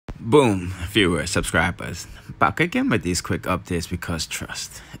Boom, viewers, subscribers, back again with these quick updates because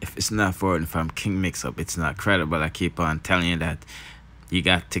trust, if it's not forwarding from King Mix-Up, it's not credible. I keep on telling you that you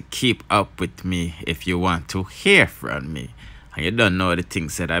got to keep up with me if you want to hear from me. And you don't know the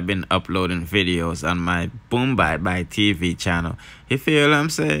things that I've been uploading videos on my Boom by TV channel. You feel what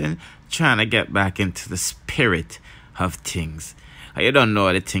I'm saying? Trying to get back into the spirit of things. And you don't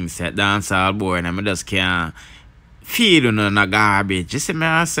know the things that dance all boring and I just can't feeding on a garbage, you see me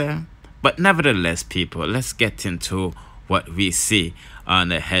I say? But nevertheless, people, let's get into what we see on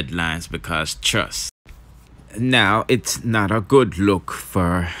the headlines because trust. Now, it's not a good look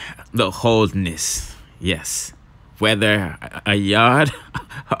for the Holness, yes, whether a yard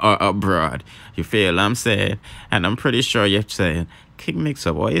or abroad. You feel what I'm saying? And I'm pretty sure you're saying, King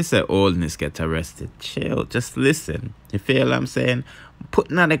Mix-Up, why you say Holness get arrested? Chill, just listen. You feel what I'm saying?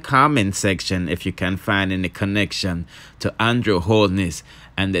 Put in the comment section if you can find any connection to Andrew Holness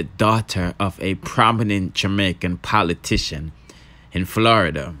and the daughter of a prominent Jamaican politician in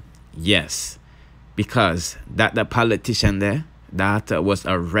Florida. Yes, because the politician there, daughter was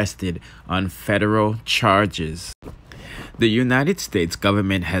arrested on federal charges. The United States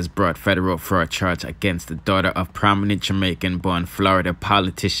government has brought federal fraud charge against the daughter of prominent Jamaican-born Florida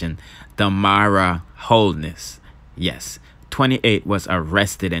politician Damara Holness. Yes, 28 was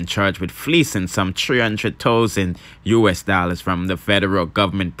arrested and charged with fleecing some $300,000 from the federal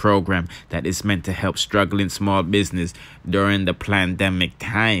government program that is meant to help struggling small business during the pandemic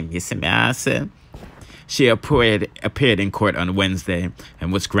time. You see me, I said? She appeared in court on Wednesday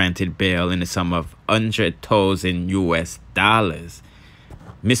and was granted bail in the sum of $100,000.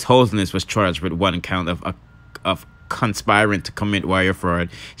 Miss Holness was charged with one count of conspiring to commit wire fraud.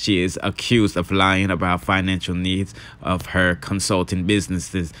 She is accused of lying about financial needs of her consulting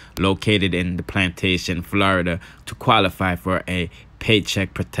businesses located in the Plantation, Florida, to qualify for a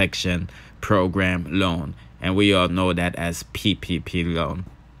Paycheck Protection Program loan. And we all know that as PPP loan.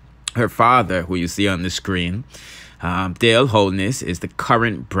 Her father, who you see on the screen, Dale Holness, is the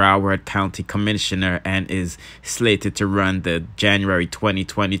current Broward County Commissioner and is slated to run the January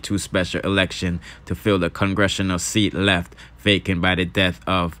 2022 special election to fill the congressional seat left vacant by the death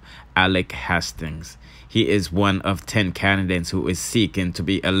of Alec Hastings. He is one of 10 candidates who is seeking to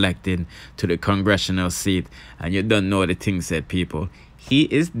be elected to the congressional seat. And you don't know the things that people. He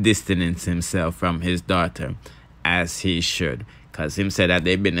is distancing himself from his daughter, as he should. Because him said that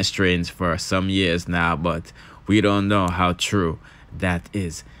they've been estranged for some years now, but we don't know how true that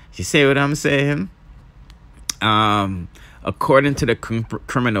is. You see what I'm saying? According to the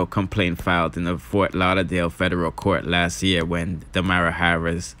criminal complaint filed in the Fort Lauderdale federal court last year when Damara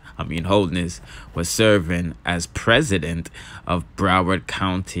Holness was serving as president of Broward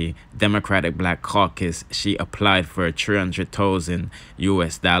County Democratic Black Caucus, she applied for a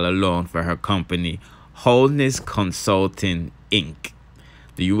 $300,000 loan for her company, Holness Consulting Inc.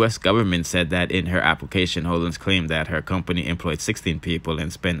 The U.S. government said that in her application, Holness claimed that her company employed 16 people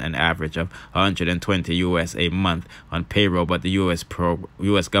and spent an average of $120 a month on payroll, but the U.S.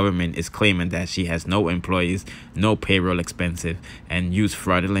 government is claiming that she has no employees, no payroll expenses, and used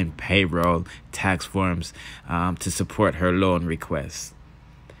fraudulent payroll tax forms to support her loan requests.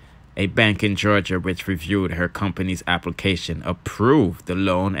 A bank in Georgia, which reviewed her company's application, approved the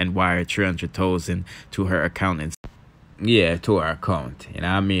loan and wired $300,000 to her account. Yeah, to her account, you know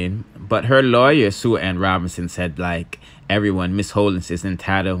what I mean? But her lawyer, Sue Ann Robinson, said, like everyone, Miss Holness is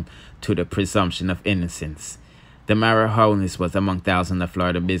entitled to the presumption of innocence. Damara Holness was among thousands of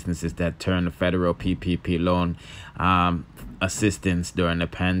Florida businesses that turned the federal PPP loan assistance during the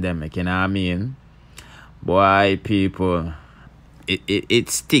pandemic, you know what I mean? Boy, people,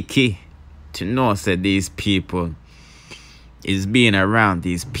 it's sticky to know that these people is being around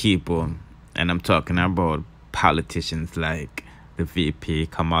these people, and I'm talking about politicians like the VP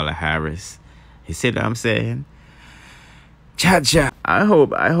Kamala Harris. You see what I'm saying? Cha-cha. I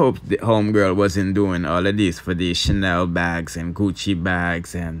hope the homegirl wasn't doing all of this for these Chanel bags and Gucci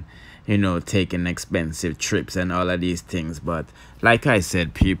bags and, you know, taking expensive trips and all of these things. But like I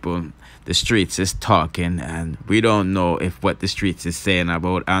said, people, the streets is talking, and we don't know if what the streets is saying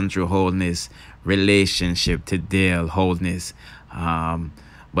about Andrew Holness' relationship to Dale Holness.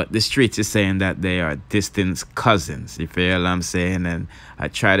 But the streets is saying that they are distant cousins. You feel what I'm saying? And I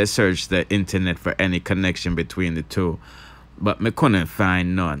try to search the internet for any connection between the two, but me couldn't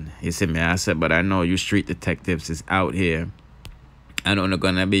find none. You see me? I said, but I know you street detectives is out here. I know they're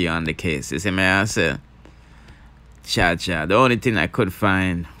gonna be on the case. You see me? I said, cha-cha. The only thing I could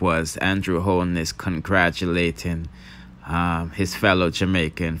find was Andrew Holness congratulating his fellow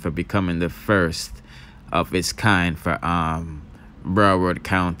Jamaican for becoming the first of its kind for Broward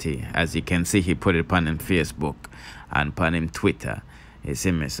County. As you can see, he put it upon him Facebook and upon him Twitter. You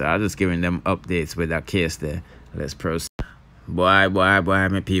see me? So I'm just giving them updates with that case there. Let's proceed. Boy,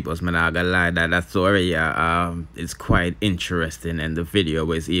 my peoples, man, I gotta lie, that story, it's quite interesting, and the video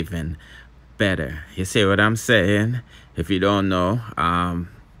was even better. You see what I'm saying? If you don't know,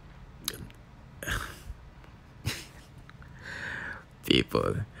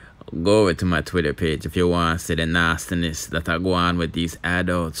 people, go over to my Twitter page if you want to see the nastiness that I go on with these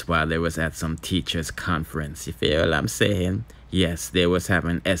adults while they was at some teachers conference. You feel what I'm saying? Yes, they was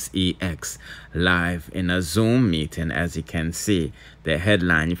having SEX live in a Zoom meeting, as you can see. The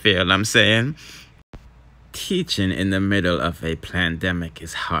headline, you feel what I'm saying? Teaching in the middle of a pandemic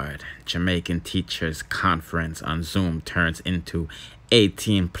is hard. Jamaican teachers conference on Zoom turns into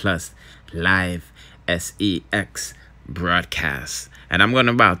 18+ live SEX broadcast. And I'm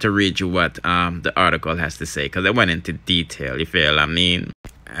about to read you what the article has to say, because I went into detail, you feel what I mean?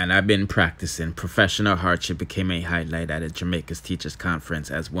 And I've been practicing. Professional hardship became a highlight at a Jamaica's Teachers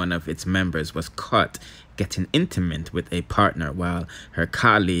Conference as one of its members was caught getting intimate with a partner while her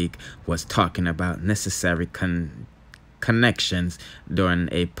colleague was talking about necessary connections during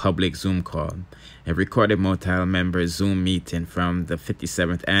a public Zoom call. A recorded multi-member Zoom meeting from the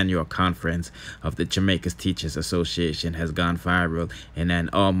 57th annual conference of the Jamaica's Teachers Association has gone viral in an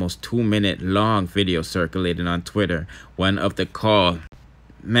almost 2-minute long video circulating on Twitter. One of the call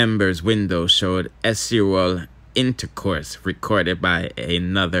members' windows showed sexual intercourse recorded by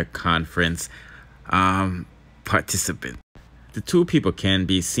another conference participant. The two people can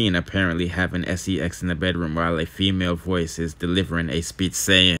be seen apparently having sex in the bedroom while a female voice is delivering a speech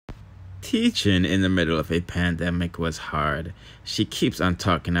saying, "Teaching in the middle of a pandemic was hard. She keeps on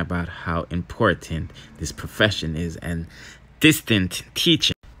talking about how important this profession is and distant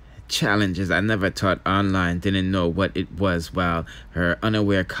teaching challenges I never taught online, didn't know what it was," while her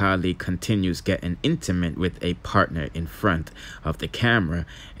unaware colleague continues getting intimate with a partner in front of the camera.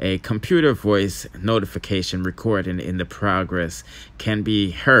 A computer voice notification recording in the progress can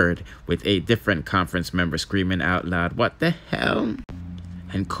be heard with a different conference member screaming out loud, "What the hell?"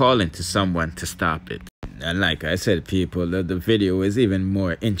 and calling to someone to stop it. And like I said, people, the video is even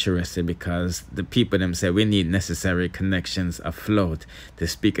more interesting because the people them say we need necessary connections afloat. The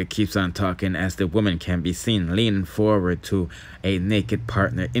speaker keeps on talking as the woman can be seen leaning forward to a naked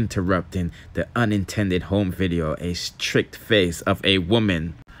partner, interrupting the unintended home video. A strict face of a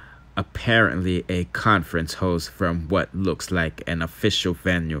woman, apparently a conference host from what looks like an official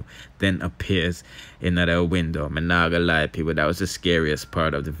venue, then appears in another window. I'm not gonna lie, people, that was the scariest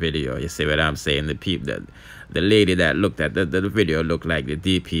part of the video. You see what I'm saying? The lady that looked at the video looked like the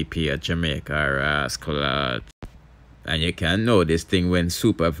DPP of Jamaica, or and you can know this thing went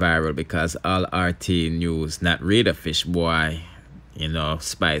super viral because all RT News, not Reader Fish boy, you know,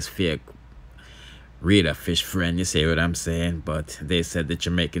 Spice fake Reader Fish friend, you see what I'm saying? But they said the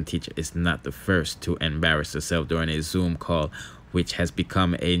Jamaican teacher is not the first to embarrass herself during a Zoom call, which has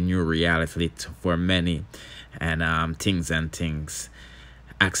become a new reality for many. And things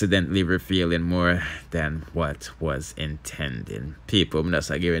accidentally revealing more than what was intended. People, I'm just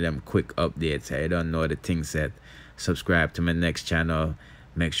giving them quick updates. I don't know the things that. Subscribe to my next channel.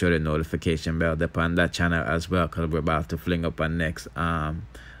 Make sure the notification bell up on that channel as well, because we're about to fling up our next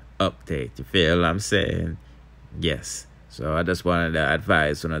update. You feel what I'm saying? Yes. So I just wanted to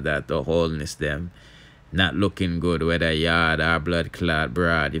advise that the Holness them not looking good, whether yard or blood clot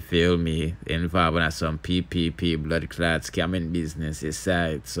broad, you feel me, involved in some PPP blood clot scamming business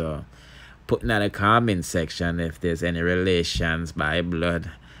aside. So put in the comment section if there's any relations by blood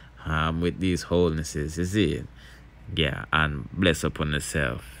with these Holnesses, is it? Yeah, and bless upon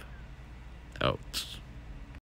yourself. Out.